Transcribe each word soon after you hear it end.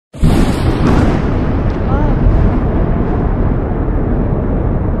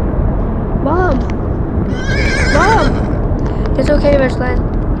Michelin.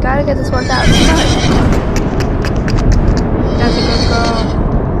 You gotta get this worked out. Come on. That's a good girl.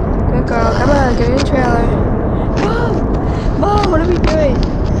 Good girl. Come on, get in the trailer. Mom! Mom, what are we doing?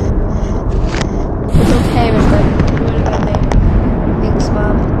 It's okay, Michelin. You're doing a good thing. Thanks,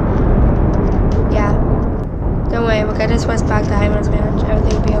 Mom. Yeah. Don't worry, we'll get this horse back to Hyman's ranch.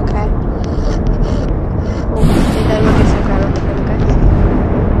 Everything will be okay. Oh, and then we'll do some ground with him, okay?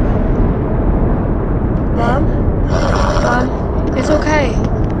 Mom? Mom? It's okay.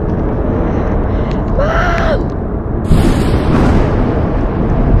 Mom!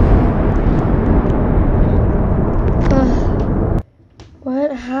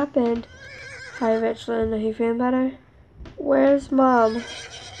 What happened? Hi, Richland. Are you feeling better? Where's Mom?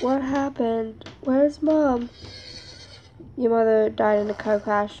 What happened? Where's Mom? Your mother died in a car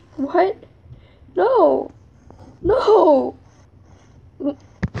crash. What? No! No!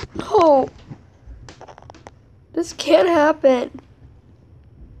 No! This can't happen.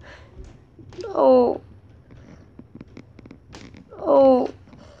 No. Oh.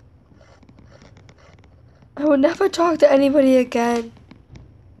 I would never talk to anybody again.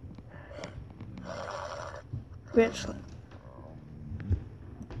 Richland.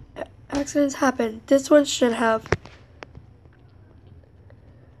 Accidents happen. This one shouldn't have.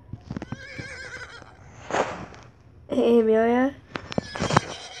 Hey, Amelia.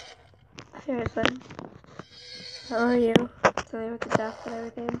 Seriously. How are you? Dealing with the death and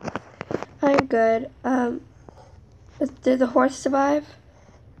everything. I'm good. Did the horse survive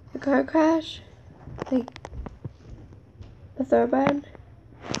the car crash? Like, the thoroughbred?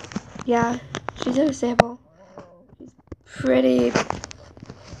 Yeah, she's unstable. She's pretty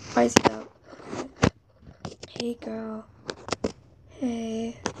feisty though. Hey, girl.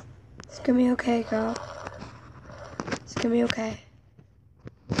 Hey. It's gonna be okay, girl. It's gonna be okay.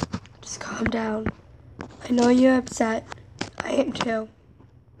 Just calm down. I know you're upset. I am too.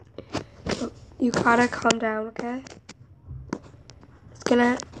 But you gotta calm down, okay? It's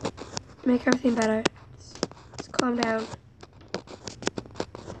gonna make everything better. Just calm down.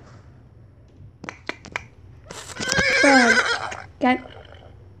 Come on. Get.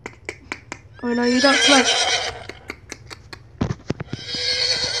 Oh no, you don't. Come on.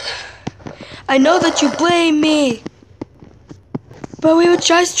 I know that you blame me, but we were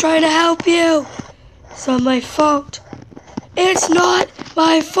just trying to help you. It's not my fault. It's not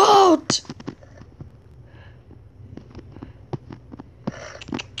my fault.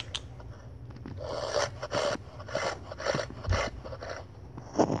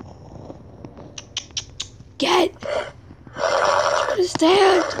 Get.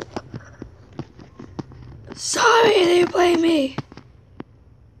 Understand. Sorry that you blame me.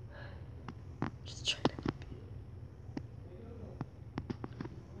 Just trying to.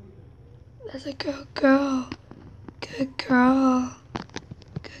 That's a good girl. Good girl.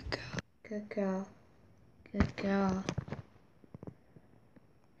 Good girl. Good girl. Good girl.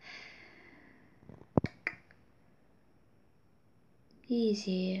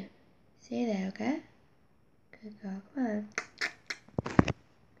 Easy. Say that, okay? Good girl. Come on.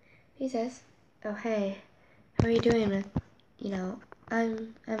 He says, oh hey, how are you doing? You know,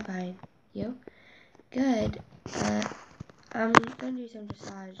 I'm fine. You? Good. I'm gonna do some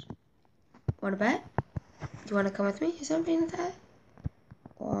dressage. Want to bet? Do you want to come with me or something like that?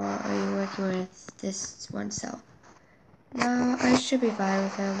 Or are you working with this oneself? No, I should be fine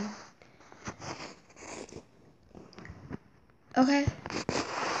with him. Okay.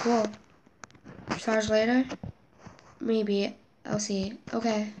 Cool. Dressage later? Maybe. I'll see.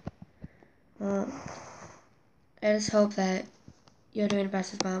 Okay. Well, I just hope that you're doing the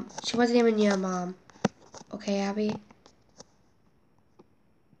best with Mom. She wasn't even your mom. Okay, Abby?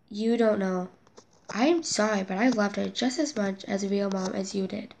 You don't know. I'm sorry, but I loved her just as much as a real mom as you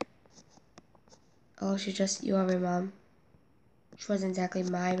did. Oh, she's just your real mom. She wasn't exactly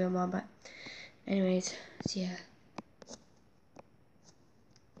my real mom, but anyways, so yeah.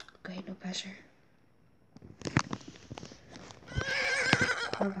 Great, no pressure.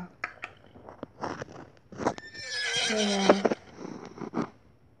 Hold on. Hey,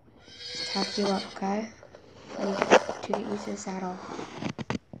 just tack you up, okay? I need to get used to the saddle.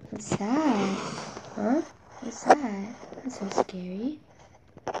 What's that? Huh? What's that? That's so scary.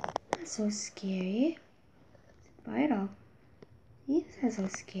 That's so scary. It's vital. That's not so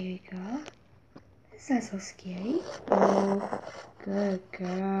scary, girl. That's not so scary. Oh, good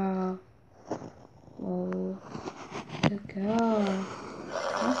girl. Oh, good girl.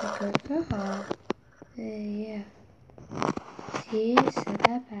 That's a good girl. Yeah. See, it's not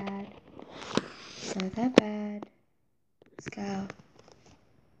that bad. It's not that bad. Let's go.